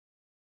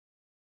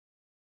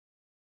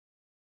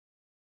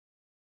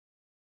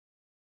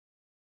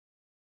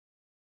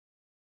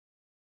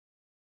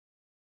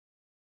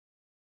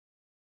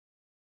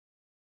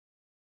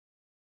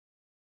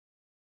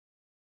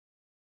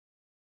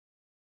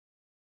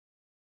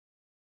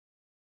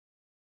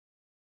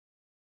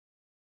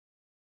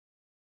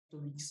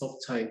atomic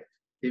subtype,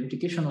 the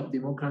implication of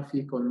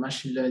demographic on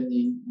machine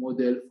learning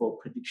model for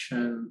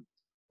prediction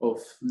of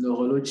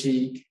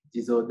neurologic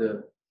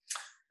disorder.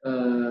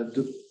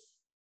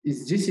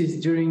 This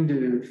is during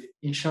the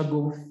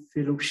Ishango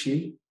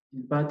fellowship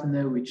in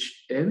partner with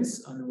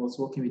EMS and was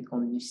working with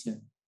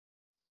Omniscient.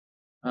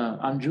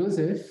 I'm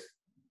Joseph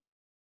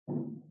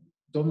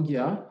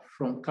Domgia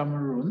from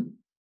Cameroon.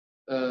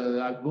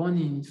 I was born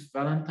in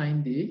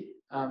Valentine's Day.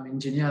 I'm an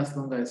engineer as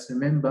long as I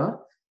remember.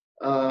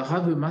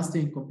 Have a master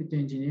in computer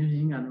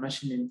engineering and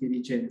machine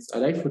intelligence. I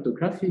like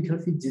photography,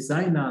 graphic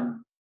design,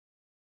 and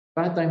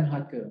part-time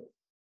hacker.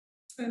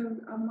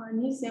 I'm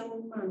Anisie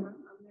and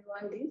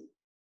Joseph.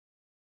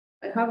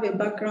 I have a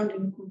background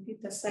in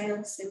computer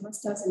science, a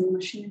master's in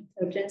machine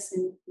intelligence,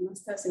 and a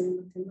master's in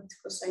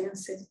mathematical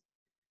sciences.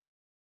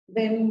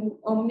 Then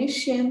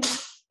Omniscient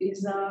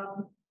is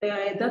they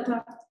are a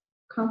data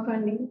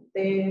company.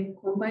 They're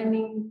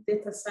combining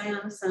data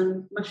science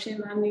and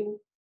machine learning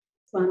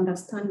to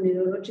understand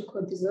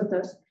neurological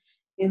disorders.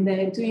 And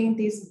they're doing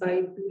this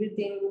by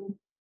building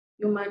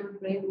human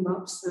brain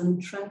maps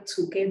and trying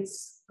to get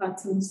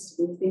patterns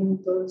within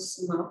those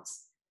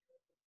maps.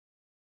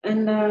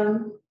 And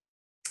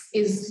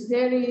it's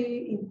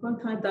very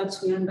important that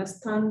we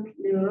understand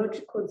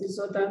neurological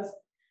disorders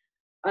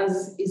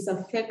as it's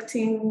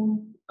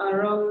affecting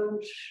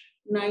around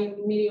 9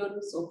 million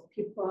of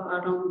people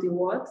around the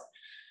world.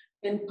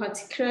 And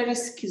particularly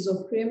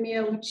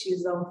schizophrenia, which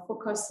is our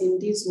focus in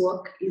this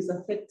work, is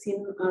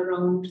affecting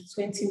around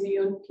 20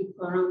 million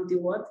people around the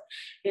world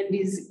and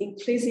is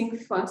increasing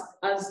fast.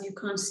 As you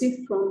can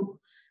see from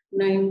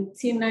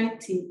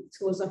 1990, it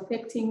was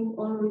affecting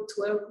only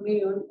 12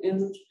 million,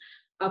 and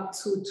up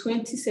to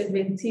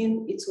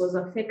 2017, it was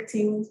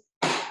affecting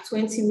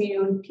 20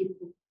 million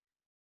people.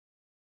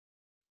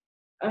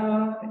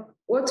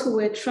 What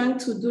we're trying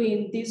to do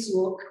in this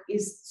work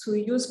is to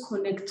use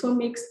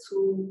connectomics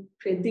to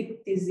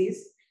predict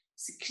disease,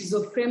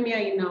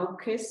 schizophrenia in our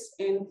case,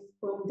 and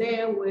from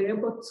there we're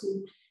able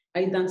to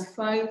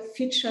identify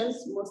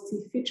features,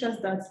 mostly features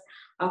that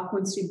are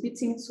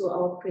contributing to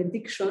our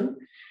prediction.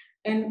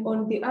 And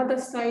on the other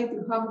side,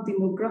 you have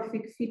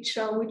demographic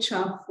features, which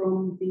are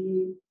from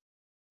the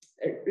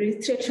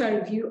literature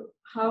review,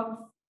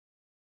 are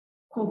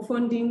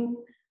confounding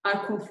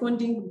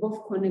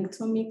both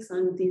connectomics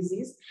and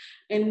disease.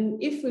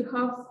 And if we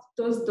have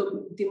those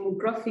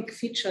demographic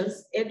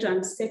features, age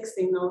and sex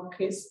in our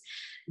case,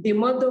 the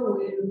model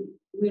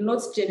will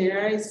not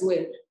generalize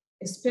well,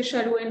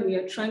 especially when we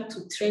are trying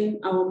to train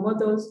our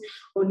models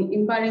on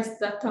imbalanced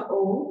data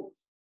or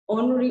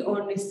only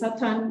on a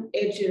certain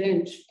age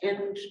range.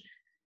 And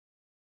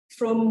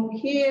from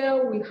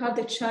here, we had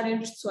the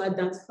challenge to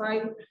identify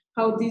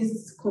how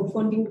this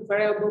confounding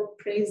variable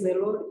plays a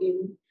role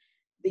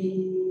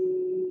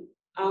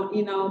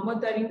in our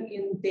modeling,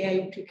 in their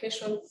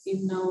implications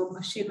in our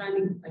machine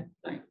learning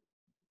pipeline.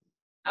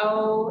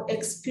 Our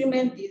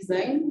experiment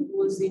design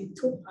was in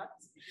two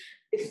parts.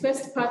 The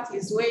first part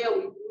is where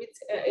we built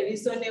a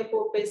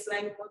reasonable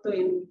baseline model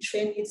and we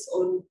train it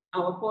on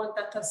our whole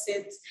data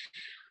set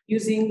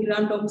using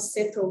random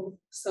set of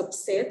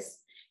subsets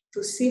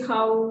to see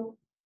how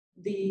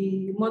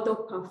the model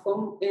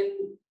perform and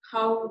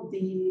how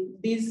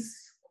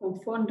these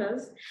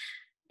confounders,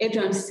 age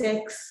and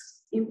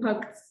sex,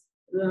 impact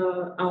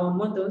our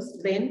models.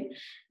 Then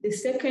the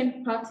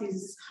second part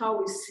is how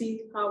we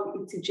see how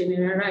it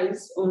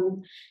generalizes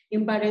on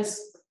imbalance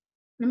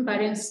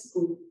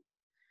group.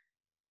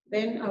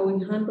 Then I will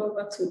hand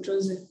over to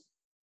Joseph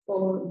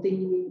for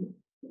the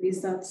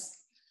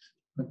results.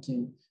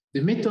 Okay,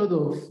 the method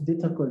of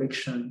data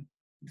collection.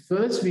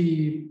 First,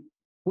 we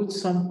put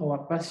some of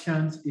our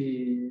patients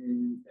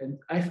in an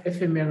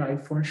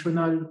fMRI,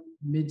 functional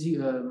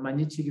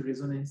magnetic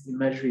resonance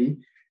imagery.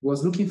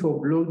 Was looking for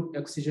blood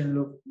oxygen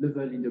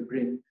level in the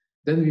brain.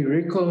 Then we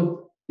record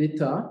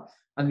data,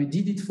 and we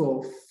did it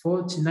for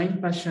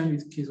 49 patients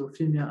with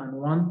schizophrenia and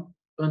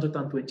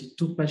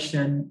 122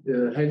 patients,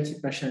 healthy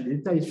patients. The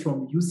data is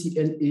from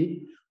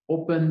UCLA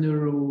Open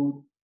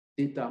Neuro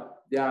data.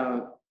 They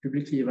are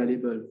publicly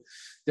available.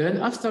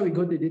 Then after we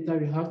got the data,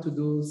 we have to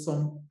do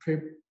some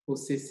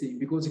pre-processing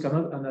because you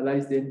cannot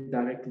analyze them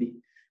directly.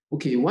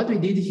 Okay, what we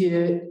did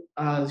here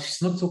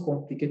is not so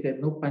complicated,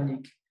 no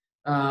panic.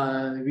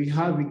 We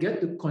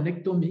get the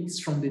connectomics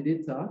from the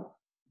data.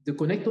 The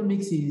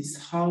connectomics is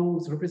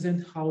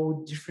represent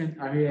how different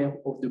areas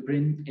of the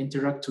brain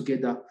interact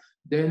together.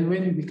 Then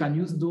when we can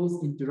use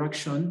those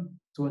interactions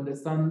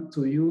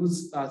to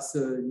use as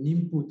an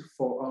input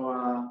for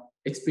our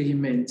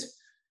experiment.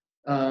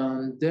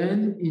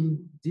 Then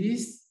in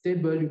this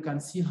table, you can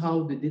see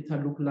how the data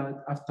look like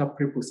after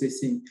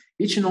pre-processing.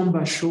 Each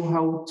number show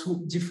how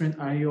two different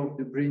areas of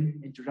the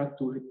brain interact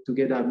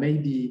together.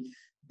 Maybe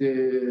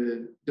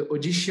the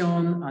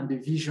audition and the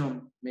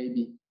vision,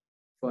 maybe,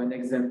 for an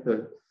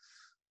example.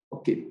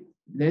 Okay,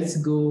 let's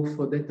go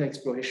for data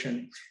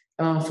exploration.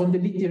 From the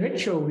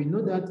literature, we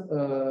know that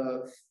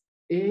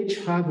age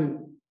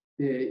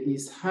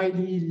is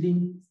highly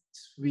linked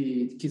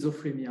with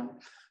schizophrenia.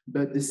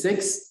 but the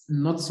sex,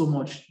 not so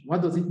much.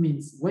 What does it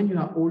mean? When you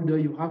are older,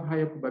 you have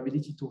higher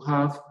probability to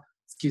have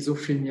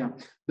schizophrenia.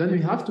 Then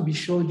we have to be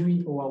sure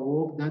during our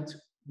work that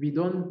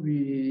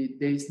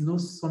there is no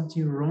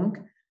something wrong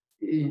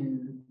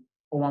in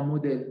our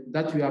model,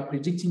 that we are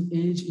predicting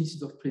age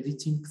instead of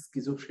predicting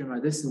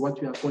schizophrenia. This is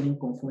what we are calling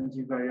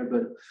confounding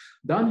variable.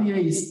 Down here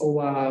is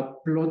our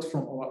plot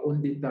from our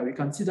own data. We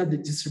can see that the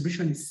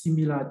distribution is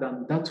similar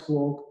than that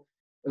work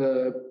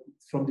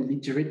from the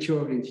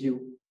literature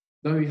review.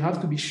 Then we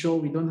have to be sure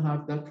we don't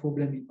have that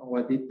problem in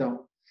our data.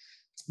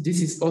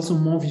 This is also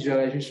more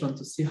visualization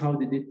to see how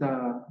the data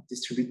are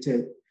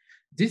distributed.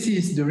 This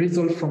is the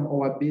result from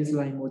our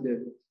baseline model.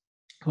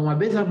 From our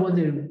baseline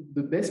model,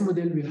 the best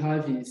model we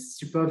have is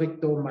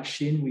supervector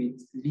machine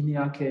with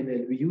linear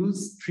kernel. We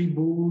use 3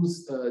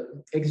 bulls,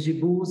 XG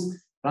bulls,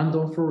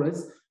 random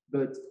forest,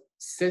 but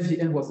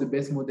SESVN was the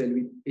best model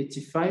with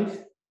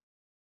 85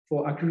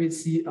 for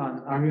accuracy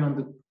and area on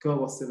the curve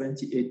was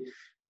 78.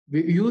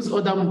 We use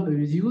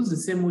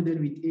the same model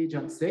with age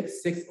and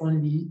sex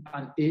only,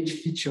 and age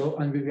feature,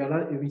 and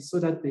we saw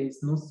that there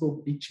is no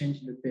so big change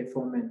in the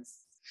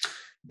performance.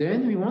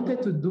 Then we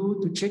wanted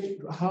to check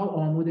how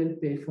our model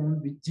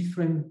performed with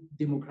different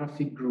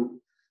demographic group.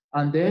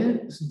 And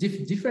then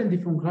different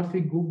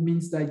demographic group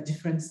means like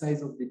different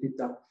size of the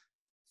data.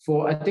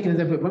 I take an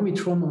example, when we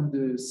turn on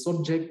the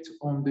subject,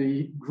 on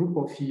the group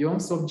of young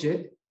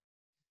subject,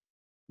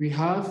 we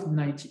have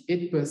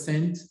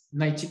 98%,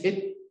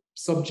 98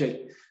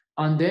 subject.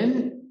 And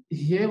then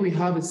here we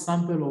have a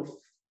sample of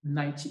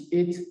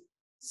 98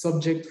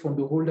 subjects from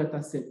the whole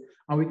data set.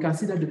 And we can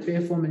see that the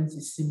performance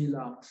is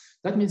similar.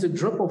 That means the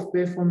drop of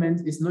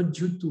performance is not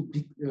due to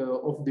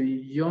of the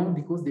young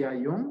because they are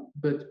young,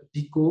 but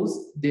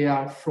because they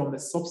are from a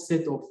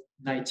subset of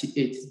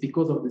 98,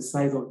 because of the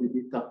size of the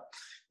data.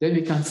 Then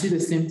we can see the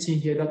same thing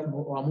here, that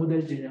our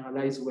model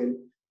generalized well,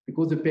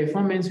 because the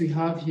performance we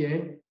have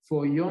here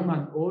for young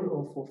and old,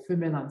 or for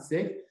female and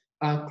sex,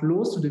 are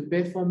close to the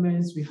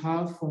performance we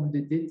have from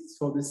the data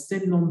for the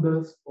same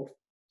number of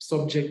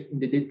subjects in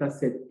the data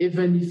set,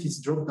 even if it's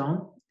dropped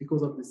down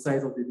because of the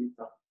size of the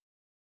data.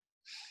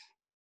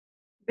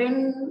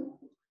 Then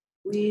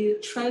we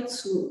try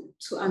to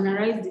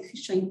analyze the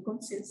feature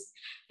importance,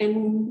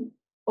 and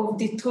of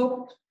the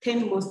top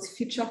 10 most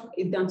feature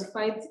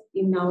identified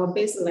in our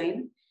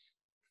baseline,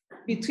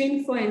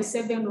 between 4 and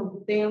 7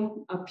 of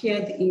them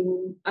appeared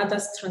in other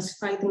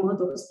stratified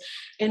models.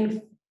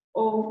 And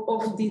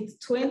of the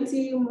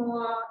 20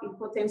 more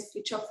important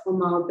features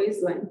from our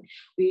baseline,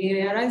 we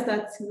realized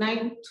that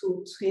 9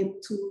 to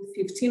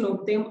 15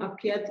 of them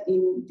appeared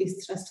in the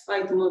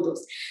stratified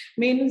models.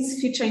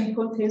 Means feature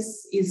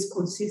importance is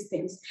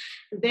consistent.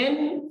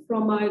 Then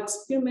from our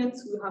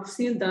experiments, we have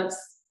seen that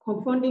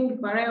confounding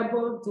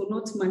variables do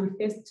not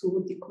manifest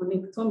to the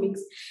connectomics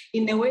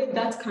in a way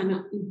that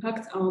can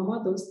impact our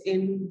models,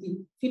 and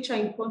the feature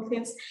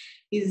importance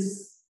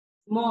is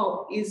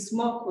more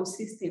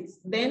consistent.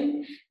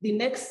 Then the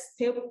next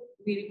step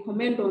we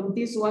recommend on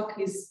this work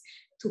is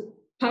to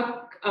pack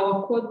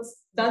our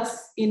codes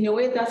that's in a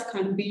way that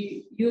can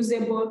be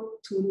usable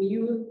to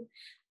new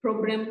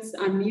problems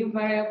and new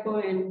variable,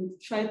 and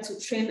try to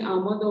train our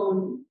model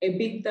on a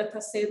big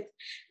data set,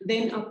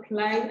 then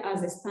apply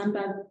as a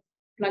standard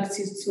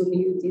practice to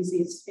new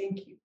disease.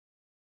 Thank you.